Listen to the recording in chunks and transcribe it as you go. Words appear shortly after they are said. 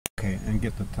and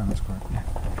get the tennis court. Yeah.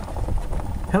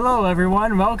 Hello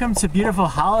everyone, welcome to beautiful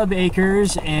Holleb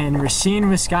Acres in Racine,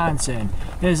 Wisconsin.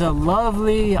 It is a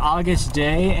lovely August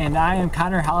day and I am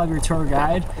Connor Holleb, your tour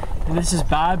guide, and this is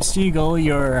Bob Siegel,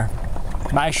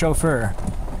 my chauffeur.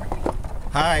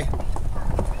 Hi.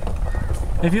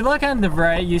 If you look on the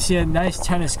right, you see a nice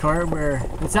tennis court where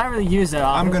it's not really used at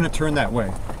all. I'm going to turn that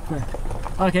way.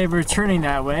 Okay, we're turning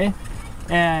that way.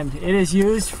 And it is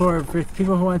used for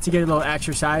people who want to get a little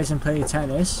exercise and play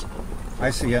tennis. I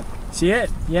see it. See it?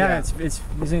 Yeah.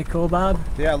 Isn't it cool, Bob?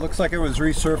 Yeah, it looks like it was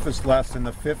resurfaced last in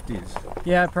the 50s.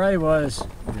 Yeah, it probably was.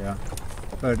 Yeah,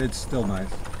 but it's still nice.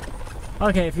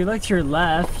 Okay, if you look to your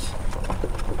left,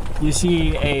 you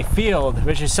see a field,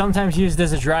 which is sometimes used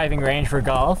as a driving range for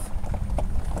golf.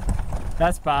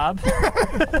 That's Bob.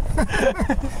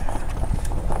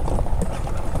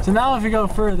 So now if we go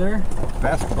further...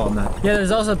 Basketball net. Yeah,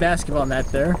 there's also a basketball net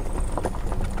there.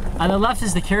 On the left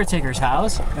is the caretaker's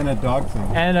house. And a dog thing.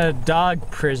 And a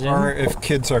dog prison. Or if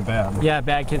kids are bad. Yeah,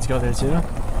 bad kids go there too.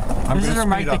 This is where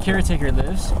Mike the caretaker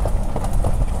lives.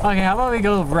 Okay, how about we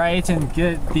go right and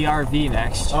get the RV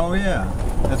next? Oh yeah.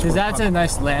 That's a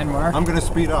nice landmark. I'm gonna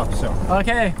speed up, so.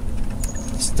 Okay.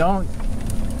 Just don't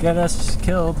get us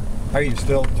killed. Are you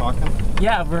still talking?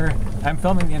 Yeah, I'm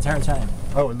filming the entire time.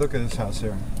 Oh, look at this house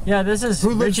here. Yeah, this is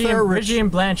Richie and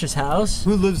Blanche's house.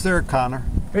 Who lives there, Connor?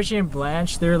 Richie and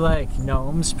Blanche, they're like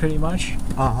gnomes, pretty much.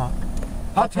 Uh-huh.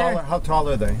 How tall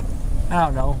are they? I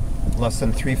don't know. Less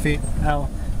than 3 feet? Oh,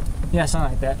 yeah,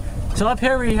 something like that. So up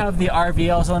here we have the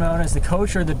RV, also known as the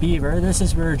Coach or the Beaver. This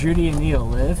is where Judy and Neil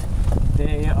live.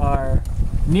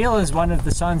 Neil is one of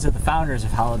the sons of the founders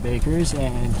of Holleb Acres,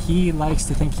 and he likes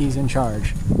to think he's in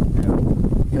charge. Yeah.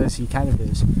 Because he kind of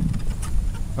is.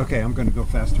 Okay, I'm going to go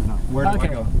faster now. Where do I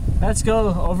go? Let's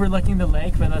go overlooking the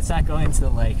lake, but let's not go into the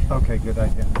lake. Okay, good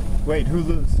idea. Wait, who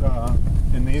lives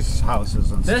in these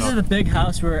houses and stuff? This is the big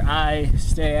house where I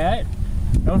stay at.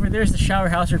 Over there's the shower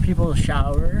house where people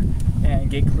shower and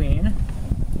get clean.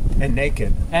 And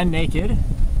naked. And naked.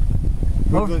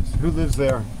 Who lives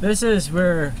there? This is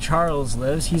where Charles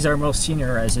lives. He's our most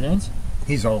senior resident.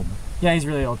 He's old. Yeah, he's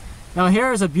really old. Now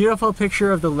here is a beautiful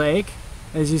picture of the lake.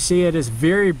 As you see, it is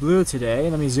very blue today.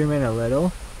 Let me zoom in a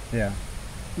little. Yeah.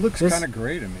 It looks kind of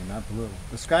gray to me, not blue.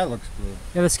 The sky looks blue.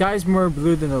 Yeah, the sky's more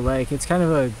blue than the lake. It's kind of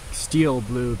a steel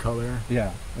blue color.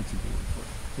 Yeah, that's a beautiful.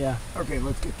 Yeah. Okay,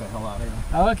 let's get the hell out of here.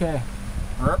 Oh, okay.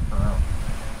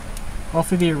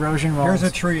 Hopefully the erosion won't. Here's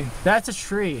a tree. That's a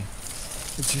tree.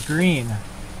 It's green.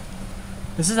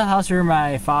 This is a house where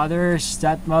my father,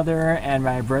 stepmother, and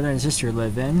my brother and sister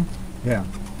live in. Yeah.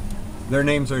 Their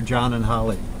names are John and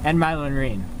Holly. And Milo and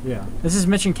Reen. Yeah. This is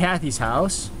Mitch and Kathy's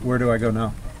house. Where do I go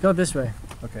now? Go this way.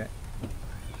 Okay.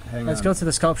 Let's go to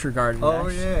the sculpture garden next. Oh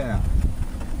yeah.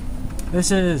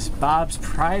 This is Bob's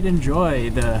pride and joy,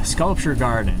 the sculpture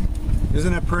garden.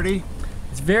 Isn't it pretty?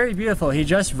 It's very beautiful. He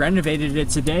just renovated it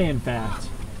today, in fact.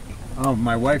 Oh,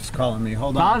 my wife's calling me.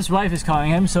 Hold on. Bob's wife is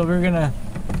calling him, so we're gonna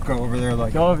go over there.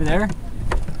 Go over there.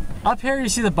 Up here you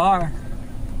see the bar.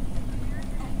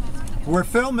 We're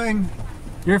filming.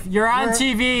 You're on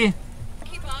TV.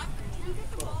 Hey Bob, can you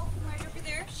get the ball from right over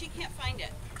there? She can't find it.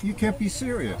 You can't be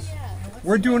serious.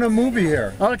 We're doing a movie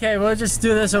here. Okay, we'll just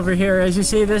do this over here. As you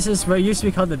see, this is what used to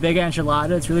be called the Big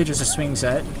Enchilada. It's really just a swing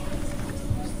set.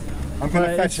 I'm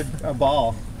gonna fetch a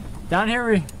ball. Down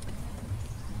here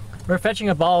we're fetching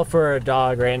a ball for a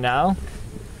dog right now.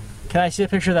 Can I see a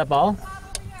picture of that ball?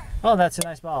 Oh, that's a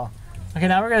nice ball. Okay,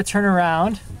 now we're gonna turn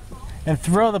around and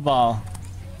throw the ball.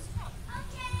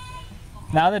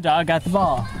 Now the dog got the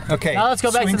ball. Okay. Now let's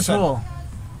go back to the pool.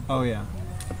 Oh yeah.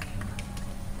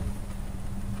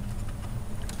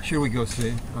 Should we go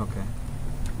see? Okay.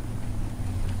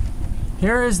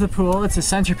 Here is the pool. It's the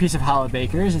centerpiece of Holleb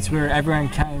Acres. It's where everyone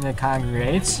kind of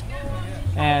congregates.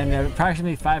 And at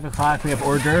approximately 5 o'clock, we have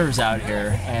hors d'oeuvres out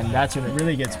here, and that's when it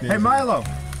really gets busy. Hey Milo,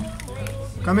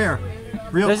 come here,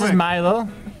 real quick. This is Milo.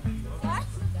 What?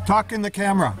 Talk in the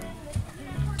camera.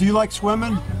 Do you like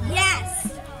swimming? Yes.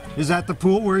 Is that the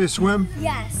pool where you swim?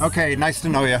 Yes. Okay, nice to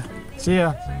know you. See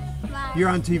ya. Bye. You're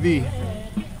on TV.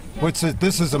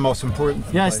 This is the most important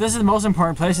place. Yes, this is the most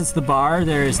important place. It's the bar.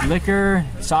 There's liquor,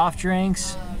 soft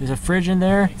drinks, there's a fridge in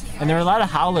there, and there are a lot of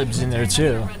Hollebs in there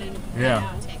too.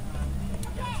 Yeah.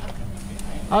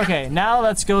 Okay, now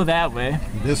let's go that way.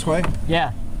 This way?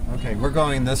 Yeah. Okay, we're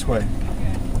going this way.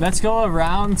 Let's go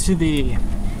around to the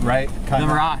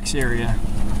rocks area.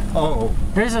 Oh.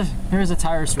 Here's a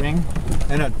tire swing.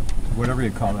 And a whatever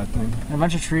you call that thing. And a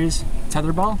bunch of trees.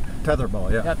 Tetherball?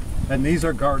 Tetherball, yeah. Yep. And these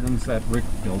are gardens that Rick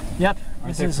built. Yep.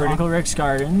 This is Uncle Rick's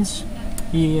gardens.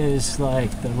 He is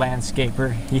like the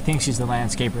landscaper. He thinks he's the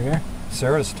landscaper here.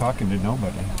 Sarah's talking to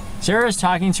nobody. Sarah's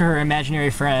talking to her imaginary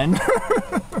friend.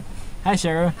 Hi,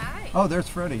 Sarah. Hi. Oh, there's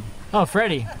Freddie. Oh,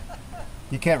 Freddie.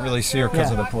 You can't really see her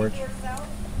because of the porch.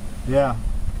 Yeah.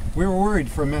 We were worried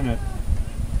for a minute.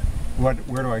 Where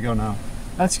do I go now?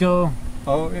 Let's go.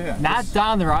 Oh, yeah. Not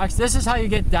down the rocks. This is how you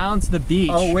get down to the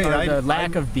beach. Oh, wait, or the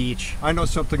lack of beach. I know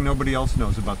something nobody else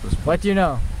knows about this place. What do you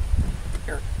know?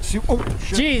 Here, see, oh,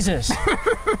 shit. Jesus.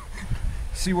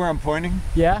 See where I'm pointing?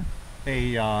 Yeah?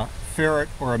 A ferret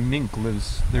or a mink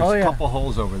lives. There's Oh, a yeah. couple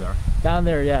holes over there. Down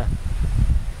there, yeah.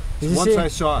 Did you Once see? I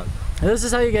saw it. This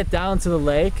is how you get down to the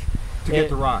lake. To get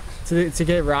the rocks. To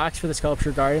get rocks for the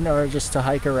sculpture garden or just to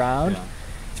hike around. Yeah.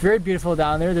 It's very beautiful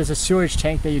down there. There's a sewage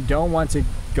tank that you don't want to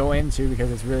go into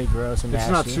because it's really gross and It's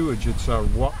nasty. not sewage, it's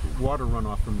water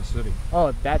runoff from the city.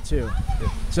 Oh, that too. Yeah.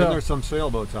 So- And there's some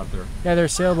sailboats out there. Yeah,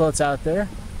 there's sailboats out there.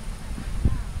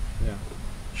 Yeah.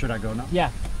 Should I go now?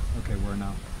 Yeah, Okay, where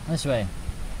now? this way.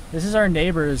 This is our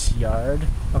neighbor's yard.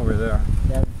 Over there.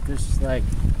 Yeah, there's like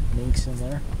minks in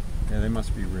there. Yeah, they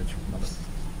must be rich.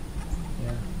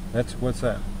 Yeah. What's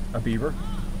that? A beaver?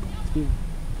 Beaver.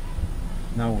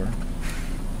 Now where?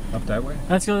 Up that way?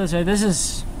 Let's go this way. This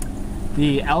is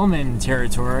the Elman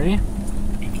territory.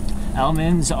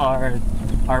 Elmans are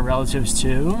our relatives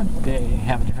too. They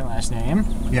have a different last name.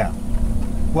 Yeah.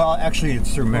 Well, actually,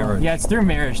 it's through marriage. Yeah, it's through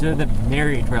marriage. They're the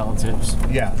married relatives.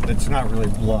 Yeah, it's not really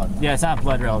blood. Yeah, it's not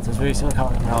blood relatives, but we still call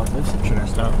them relatives. Should I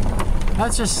stop?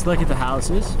 Let's just look at the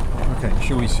houses. Okay,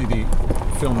 should we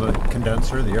film the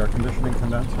condenser, the air conditioning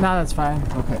condenser? No, that's fine.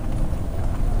 Okay.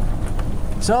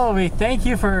 So we thank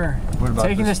you for What about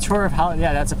taking this tour of Holleb.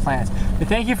 Yeah, that's a plant. We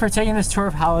thank you for taking this tour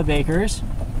of Holleb Acres.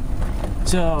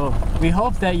 So we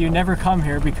hope that you never come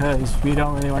here because we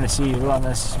don't really want to see you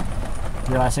unless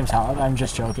your last name's Holleb. I'm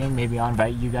just joking. Maybe I'll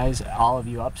invite you guys, all of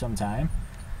you, up sometime.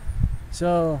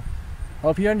 So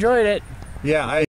hope you enjoyed it. Yeah,